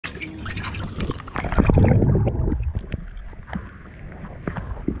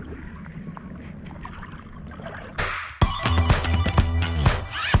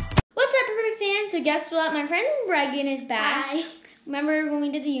so guess what? My friend Reagan is back. Hi. Remember when we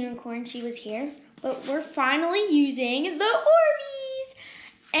did the unicorn? She was here. But we're finally using the Orbeez.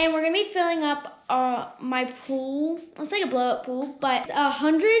 And we're going to be filling up my pool. It's like a blow-up pool, but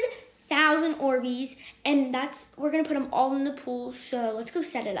 100,000 Orbeez. And we're going to put them all in the pool. So let's go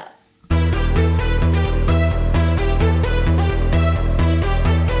set it up.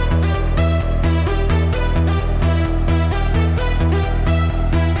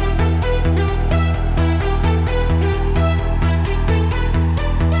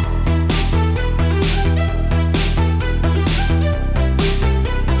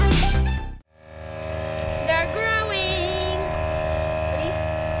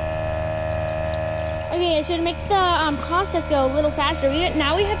 Okay, so to make the process go a little faster,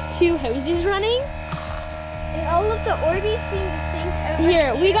 now we have 2 hoses running. And all of the Orbeez seem to sink over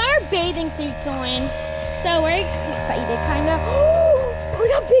Here, we got our bathing suits on. So we're excited, kind of.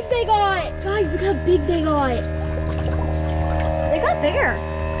 Look how big they got. Guys, look how big they got. They got bigger.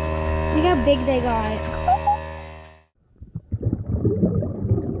 Look how big they got.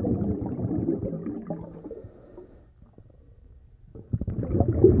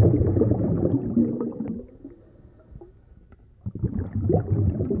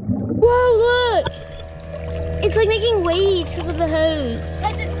 Whoa, look! It's like making waves because of the hose.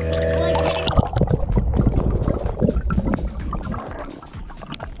 Because it's like hitting.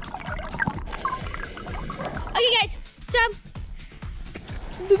 Okay guys, so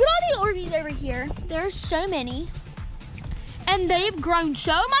look at all the Orbeez over here. There are so many. And they've grown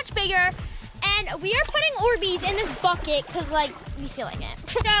so much bigger. And we are putting Orbeez in this bucket because like we feel like it.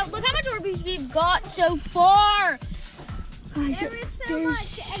 So look how much Orbeez we've got so far. Guys, there's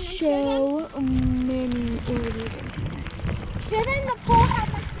so many Orbeez. Show them the pool how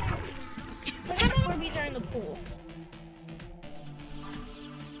much there is. Look how many Orbeez are in the pool.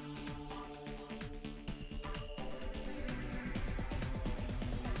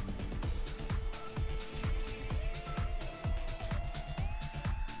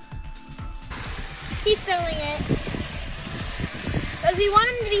 Keep filling it. Because we want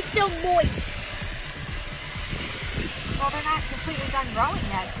them to be still moist. Well, they're not completely done growing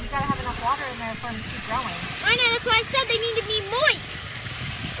yet. So you gotta have enough water in there for them to keep growing. I know, that's why I said they need to be moist.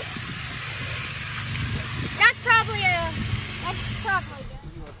 That's probably good. You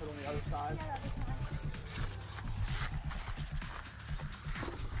want to put on the other side?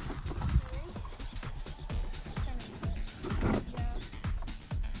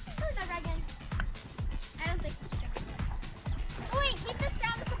 I don't think this is good. Oh wait, keep this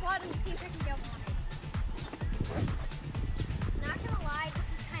down at the bottom and see if it can go on. Not gonna lie, this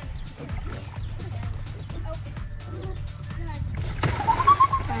is kind of scary. Oh.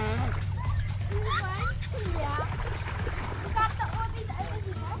 Yeah. We got the Orbeez out of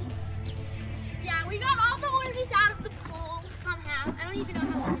the pool. Yeah, we got all the Orbeez out of the pool somehow. I don't even know how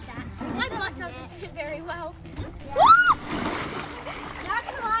we did that. My butt doesn't fit very well. Yeah. Not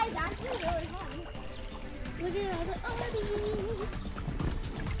gonna lie, it's actually really fun. Look at all the Orbeez.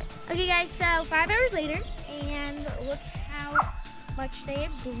 Okay guys, so 5 hours later, and look how much they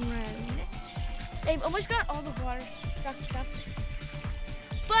have grown. They've almost got all the water sucked up.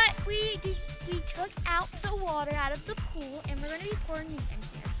 But we took out the water out of the pool, and we're going to be pouring these in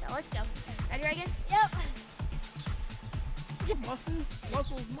here. So let's go. Ready, Reagan? Yep. Muscles.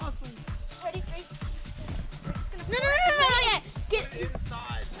 Ready, 3. We're just gonna No, yeah. Get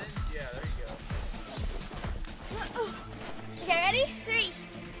Inside, then, yeah, there you go. Okay, ready? 3,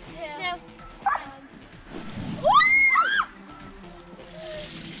 2, 1.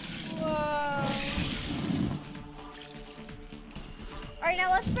 Whoa. All right, now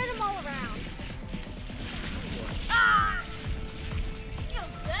let's spread them all around. Ah!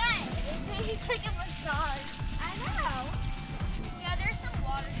 Feels good. It's like a massage. I know. Yeah, there's some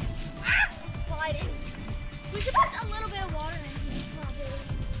water. Ah! Sliding. We should put a little bit of water in here, probably.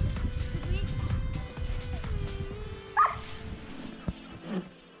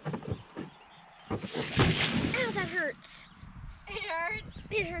 Ow, that hurts. It hurts.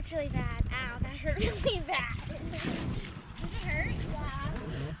 It hurts really bad. Ow, that hurt really bad. Does it hurt?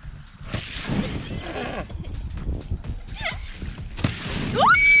 Yeah.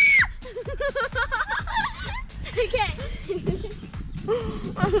 Okay.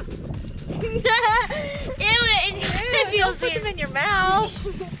 It feels Put them in your mouth.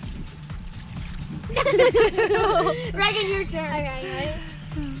 Reagan, your turn. Okay, ready?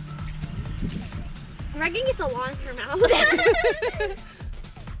 Reagan gets a lot in her mouth.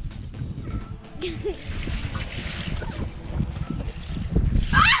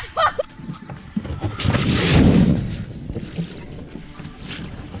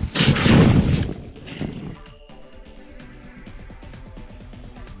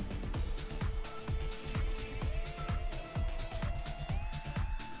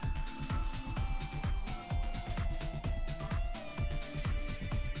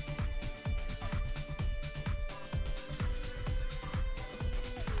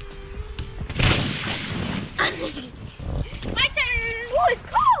 My turn. Oh, it's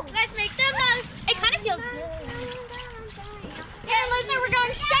cold. Let's make the most. It kind of feels good. Here, loser, we're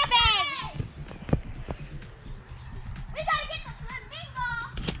going shopping. We gotta get the flamingo.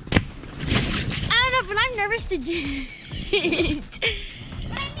 I don't know, but I'm nervous to do it.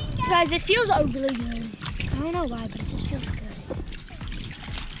 Guys, this feels really good. I don't know why, but it just feels good.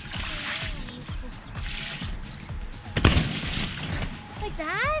 Like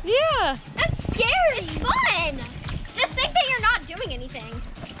that? Yeah. That's scary. It's fun. Just think that you're not doing anything.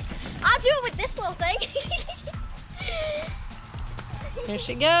 I'll do it with this little thing. Here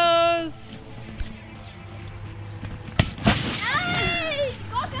she goes. Hey,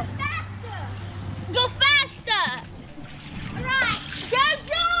 go faster. Go faster. All right. Go,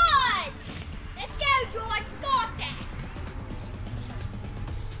 George. Let's go, George. We got this.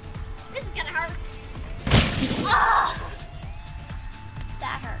 This is gonna hurt. Oh,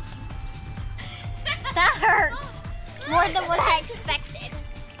 that hurt. That hurts more than what I expected.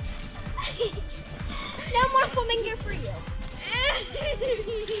 No more flamingo for you.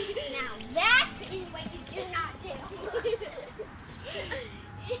 Now that is what you do not do.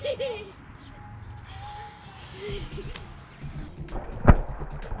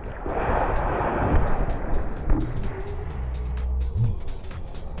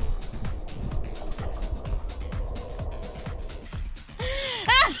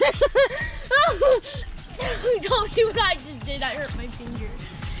 Don't do what I just did. I hurt my finger.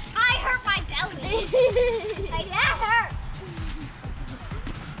 I hurt my belly. Like that hurts.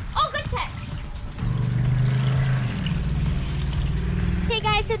 Oh, good catch. Okay,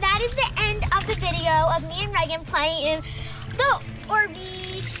 guys, so that is the end of the video of me and Reagan playing in the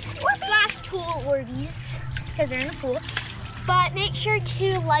Orbeez/pool Orbeez because they're in the pool. But make sure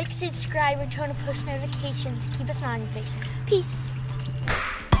to like, subscribe, and turn on post notifications to keep a smile on your face. Peace.